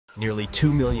Nearly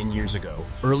 2 million years ago,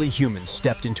 early humans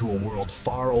stepped into a world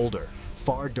far older,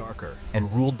 far darker,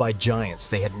 and ruled by giants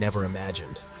they had never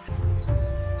imagined.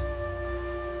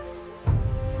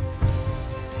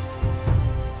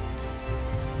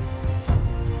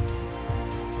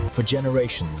 For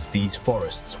generations, these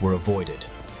forests were avoided.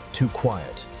 Too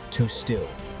quiet, too still.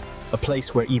 A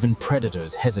place where even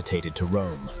predators hesitated to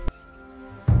roam.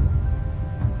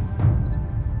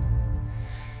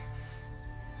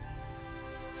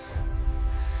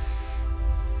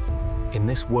 In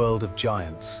this world of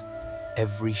giants,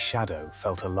 every shadow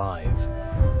felt alive.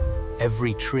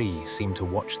 Every tree seemed to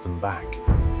watch them back.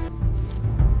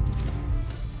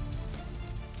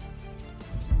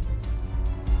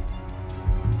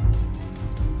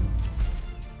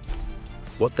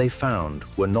 What they found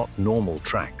were not normal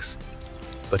tracks,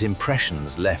 but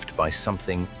impressions left by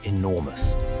something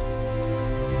enormous.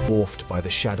 Dwarfed by the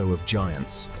shadow of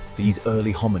giants, these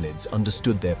early hominids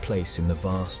understood their place in the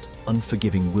vast,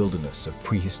 unforgiving wilderness of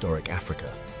prehistoric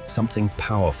Africa. Something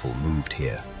powerful moved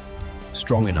here,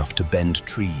 strong enough to bend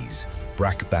trees,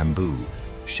 brack bamboo,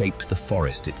 shape the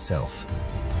forest itself.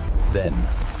 Then,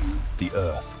 the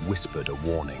earth whispered a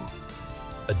warning,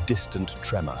 a distant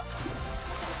tremor.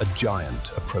 A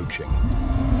giant approaching.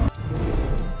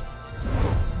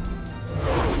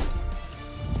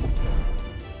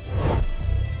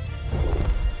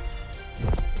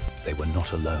 They were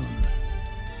not alone.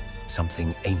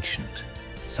 Something ancient,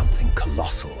 something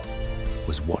colossal,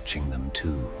 was watching them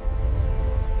too.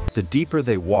 The deeper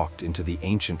they walked into the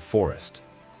ancient forest,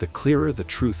 the clearer the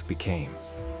truth became.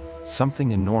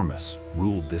 Something enormous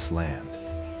ruled this land.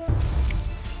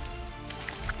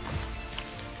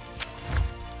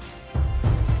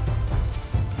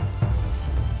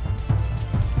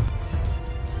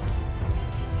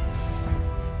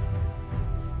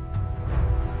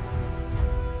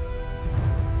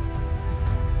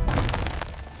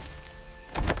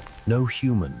 No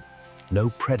human,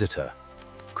 no predator,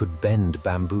 could bend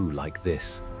bamboo like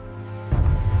this.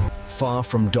 Far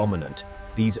from dominant,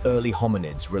 these early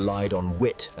hominids relied on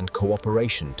wit and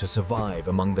cooperation to survive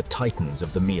among the titans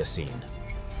of the Miocene.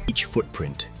 Each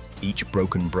footprint, each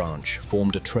broken branch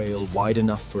formed a trail wide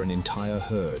enough for an entire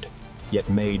herd, yet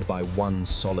made by one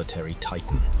solitary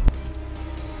titan.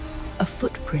 A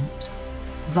footprint,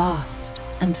 vast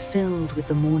and filled with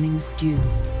the morning's dew.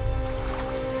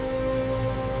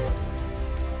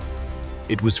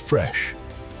 It was fresh.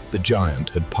 The giant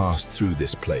had passed through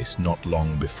this place not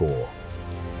long before.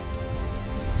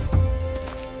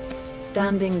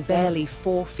 Standing barely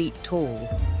 4 feet tall,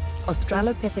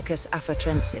 Australopithecus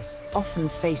afatrensis often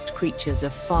faced creatures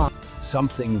of far.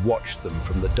 Something watched them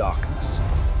from the darkness.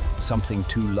 Something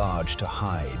too large to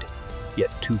hide, yet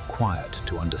too quiet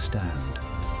to understand.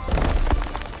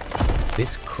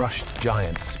 This crushed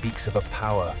giant speaks of a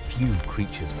power few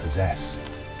creatures possess.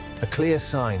 A clear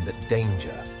sign that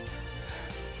danger.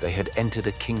 They had entered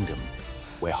a kingdom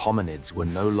where hominids were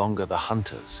no longer the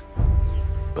hunters,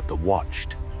 but the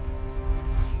watched.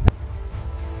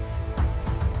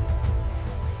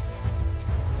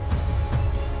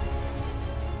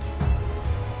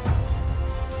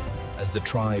 As the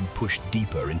tribe pushed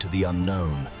deeper into the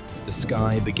unknown, the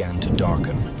sky began to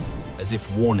darken, as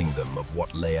if warning them of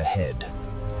what lay ahead.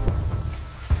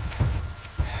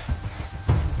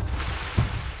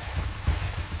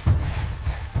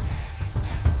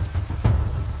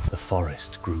 The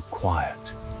forest grew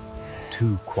quiet,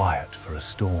 too quiet for a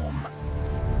storm,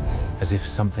 as if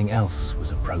something else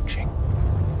was approaching.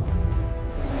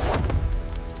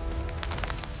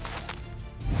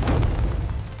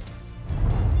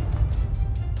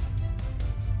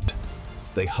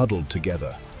 They huddled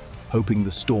together, hoping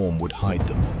the storm would hide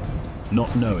them,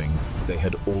 not knowing they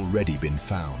had already been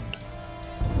found.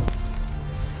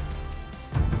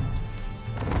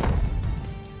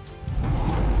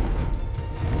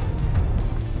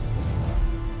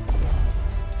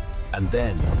 And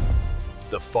then,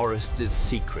 the forest's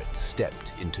secret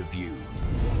stepped into view.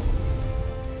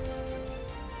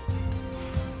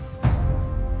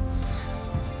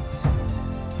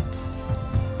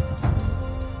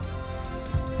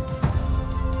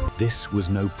 This was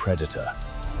no predator,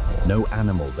 no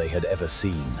animal they had ever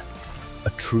seen. A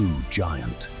true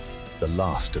giant, the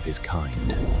last of his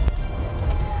kind.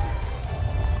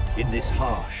 In this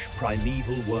harsh,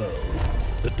 primeval world,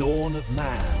 the dawn of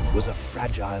man was a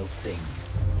fragile thing.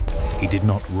 He did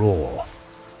not roar.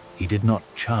 He did not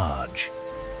charge.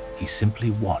 He simply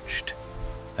watched,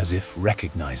 as if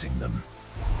recognizing them.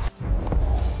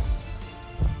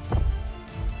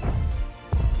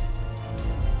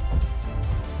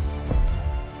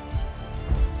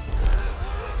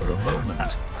 For a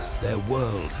moment, their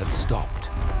world had stopped.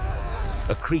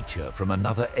 A creature from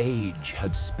another age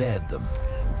had spared them.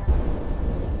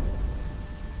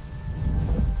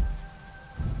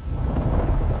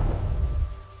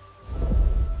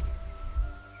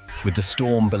 With the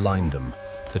storm behind them,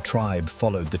 the tribe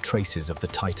followed the traces of the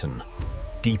Titan.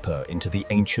 Deeper into the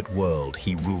ancient world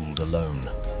he ruled alone.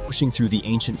 Pushing through the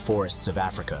ancient forests of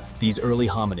Africa, these early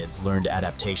hominids learned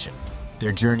adaptation.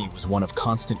 Their journey was one of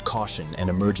constant caution and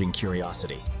emerging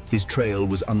curiosity. His trail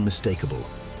was unmistakable,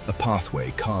 a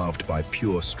pathway carved by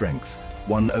pure strength,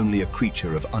 one only a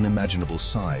creature of unimaginable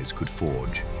size could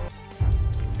forge.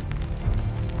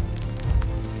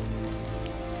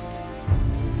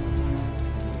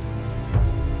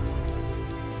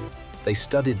 They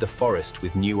studied the forest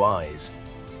with new eyes,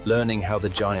 learning how the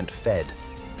giant fed,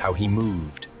 how he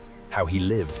moved, how he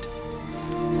lived.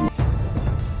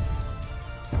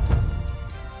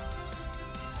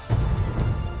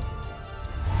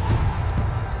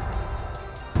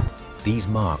 These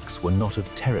marks were not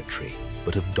of territory,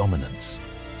 but of dominance.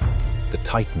 The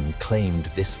Titan claimed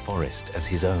this forest as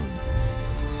his own.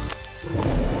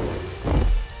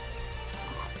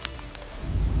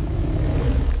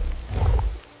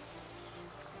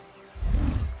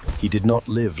 He did not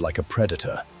live like a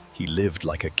predator, he lived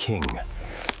like a king.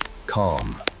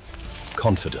 Calm,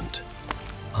 confident,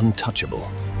 untouchable.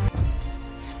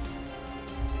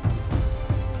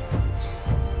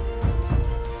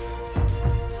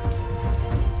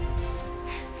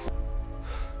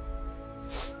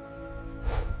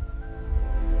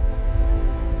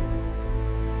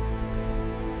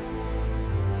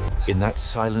 In that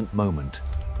silent moment,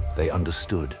 they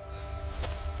understood.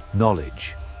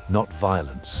 Knowledge, not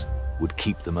violence, would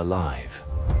keep them alive.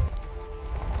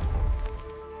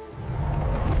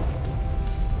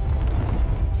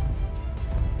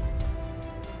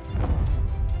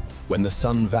 When the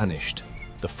sun vanished,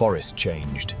 the forest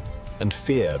changed, and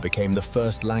fear became the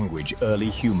first language early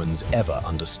humans ever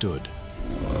understood.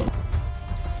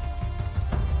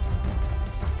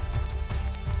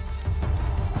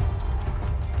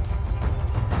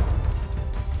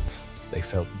 They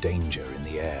felt danger in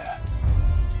the air,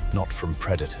 not from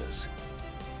predators,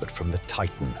 but from the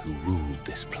Titan who ruled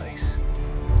this place.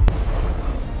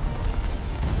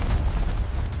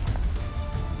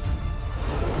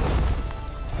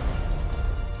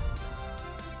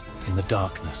 In the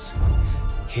darkness,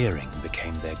 hearing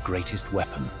became their greatest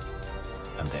weapon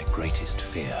and their greatest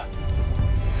fear.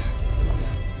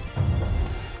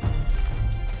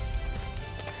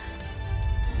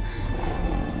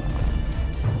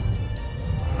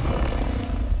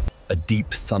 A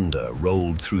deep thunder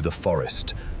rolled through the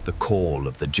forest, the call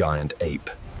of the giant ape.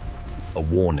 A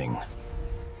warning,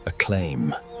 a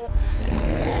claim.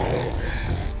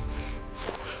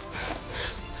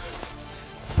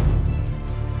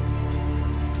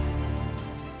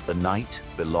 The night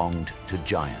belonged to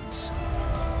giants,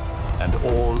 and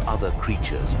all other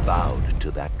creatures bowed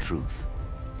to that truth.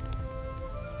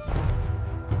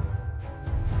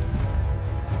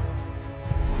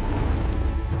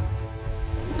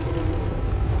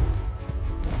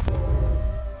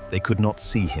 They could not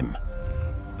see him,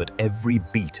 but every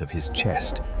beat of his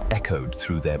chest echoed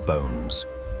through their bones.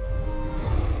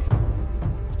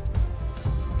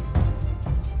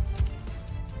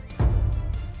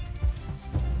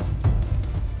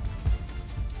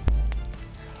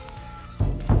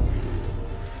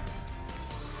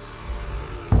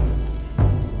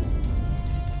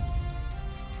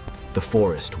 The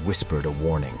forest whispered a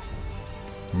warning.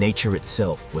 Nature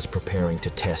itself was preparing to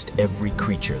test every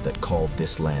creature that called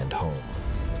this land home.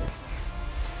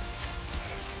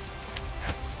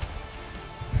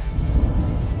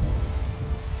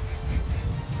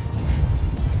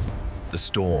 The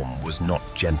storm was not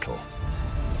gentle.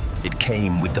 It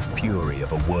came with the fury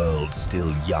of a world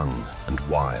still young and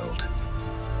wild.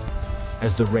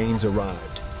 As the rains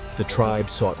arrived, the tribe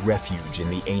sought refuge in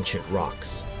the ancient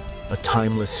rocks, a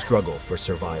timeless struggle for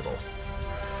survival.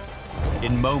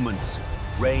 In moments,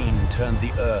 rain turned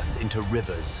the earth into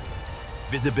rivers.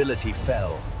 Visibility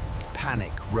fell.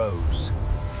 Panic rose.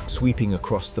 Sweeping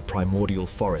across the primordial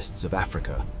forests of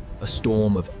Africa, a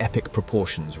storm of epic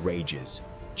proportions rages,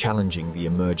 challenging the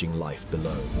emerging life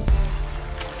below.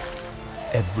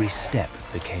 Every step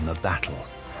became a battle.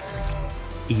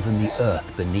 Even the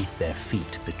earth beneath their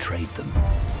feet betrayed them.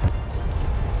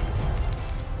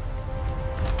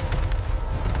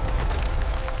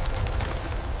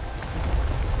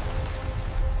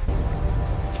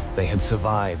 They had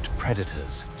survived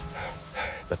predators,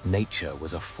 but nature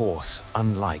was a force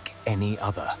unlike any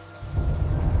other.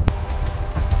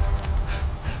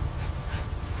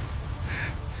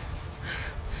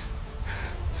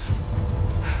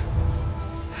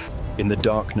 In the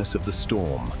darkness of the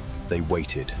storm, they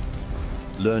waited,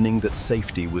 learning that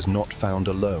safety was not found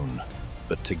alone,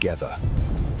 but together.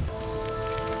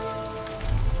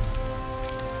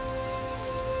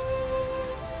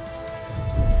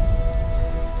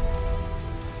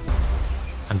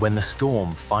 And when the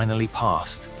storm finally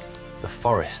passed, the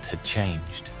forest had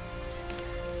changed.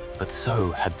 But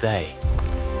so had they.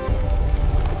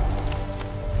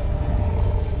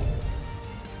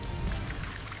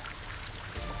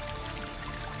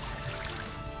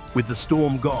 With the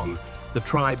storm gone, the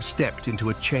tribe stepped into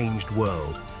a changed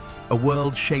world, a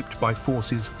world shaped by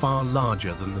forces far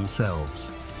larger than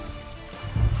themselves.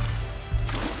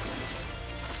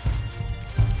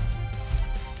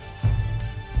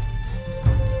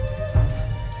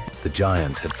 The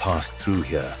giant had passed through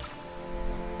here.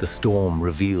 The storm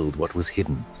revealed what was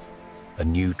hidden, a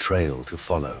new trail to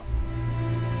follow.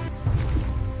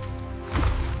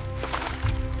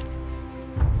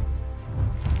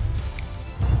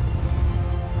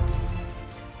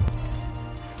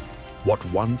 What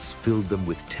once filled them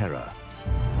with terror,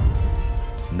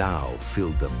 now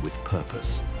filled them with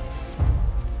purpose.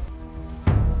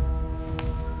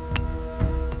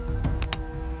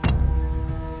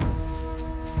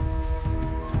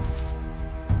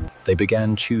 They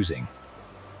began choosing,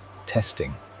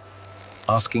 testing,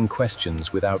 asking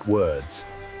questions without words,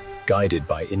 guided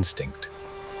by instinct.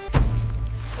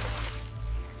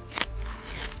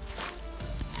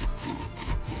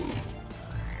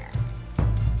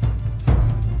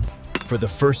 For the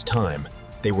first time,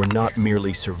 they were not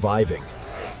merely surviving,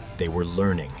 they were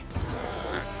learning.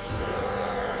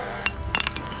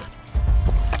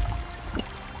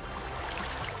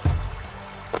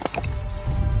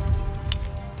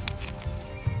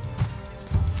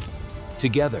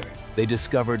 Together, they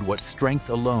discovered what strength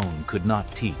alone could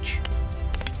not teach: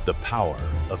 the power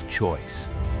of choice.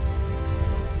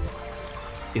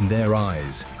 In their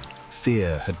eyes,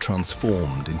 fear had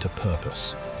transformed into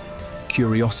purpose.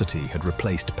 Curiosity had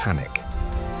replaced panic.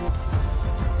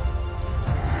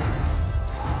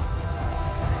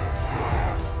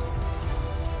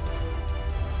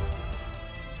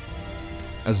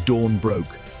 As dawn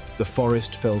broke, the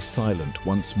forest fell silent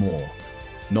once more,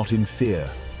 not in fear,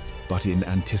 but in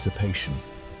anticipation.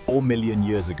 4 million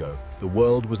years ago, the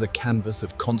world was a canvas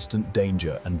of constant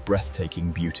danger and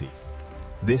breathtaking beauty.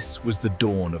 This was the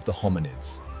dawn of the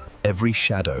hominids. Every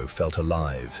shadow felt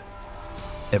alive.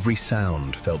 Every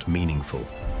sound felt meaningful,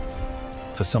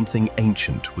 for something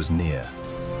ancient was near.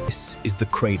 This is the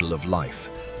cradle of life,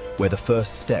 where the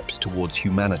first steps towards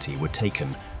humanity were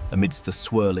taken amidst the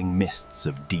swirling mists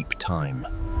of deep time.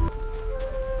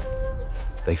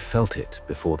 They felt it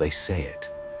before they say it,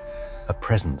 a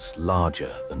presence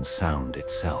larger than sound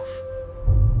itself.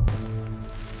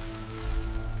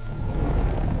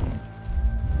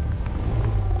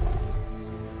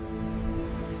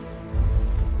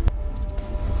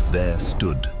 There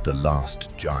stood the last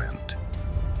giant,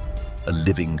 a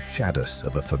living shadow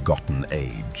of a forgotten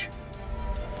age.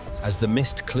 As the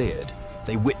mist cleared,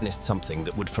 they witnessed something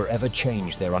that would forever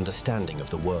change their understanding of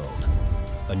the world.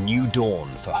 A new dawn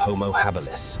for Homo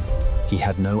habilis. He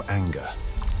had no anger,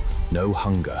 no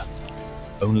hunger,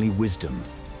 only wisdom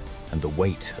and the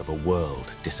weight of a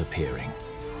world disappearing.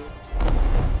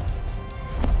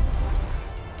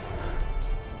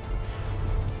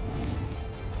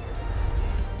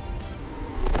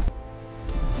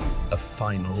 A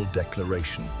final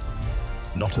declaration,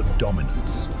 not of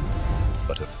dominance,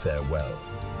 but of farewell.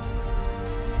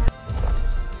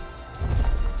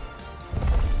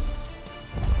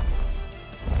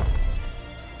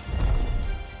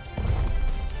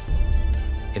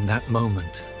 In that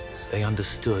moment, they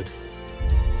understood.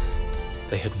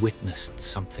 They had witnessed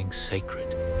something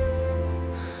sacred.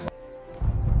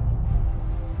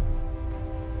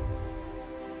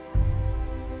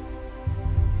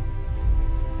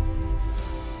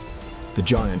 The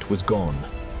giant was gone,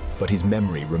 but his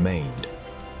memory remained.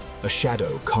 A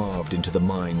shadow carved into the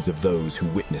minds of those who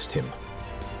witnessed him.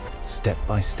 Step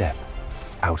by step,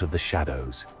 out of the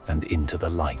shadows and into the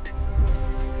light.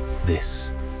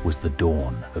 This was the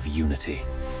dawn of unity.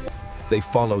 They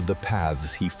followed the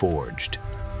paths he forged,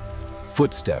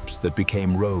 footsteps that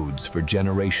became roads for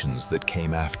generations that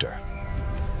came after.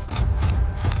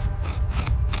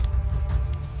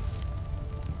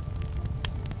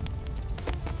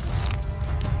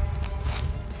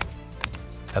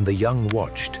 And the young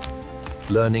watched,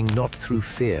 learning not through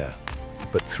fear,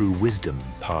 but through wisdom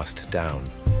passed down.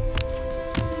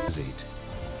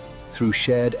 Through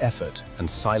shared effort and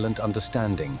silent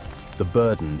understanding, the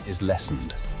burden is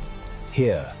lessened.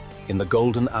 Here, in the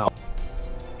golden hour,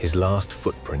 His last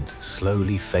footprint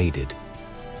slowly faded,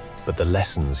 But the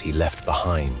lessons he left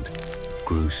behind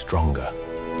grew stronger.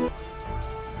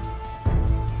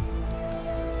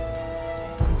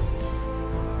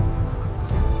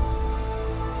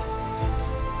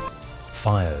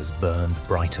 Fires burned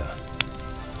brighter.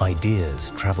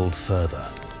 Ideas traveled further.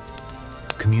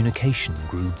 Communication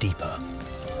grew deeper.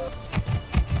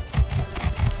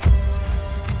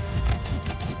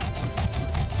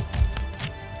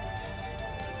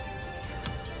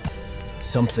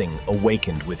 Something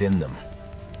awakened within them.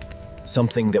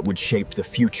 Something that would shape the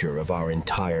future of our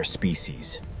entire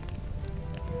species.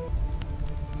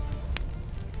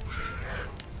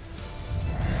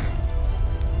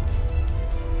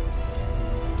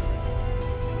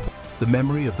 The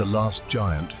memory of the last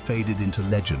giant faded into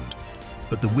legend,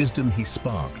 but the wisdom he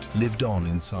sparked lived on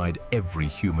inside every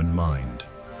human mind.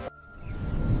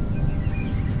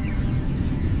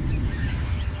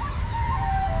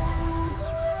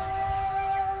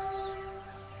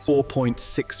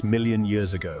 $4.6 million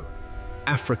years ago,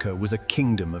 Africa was a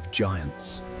kingdom of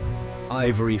giants.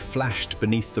 Ivory flashed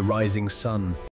beneath the rising sun,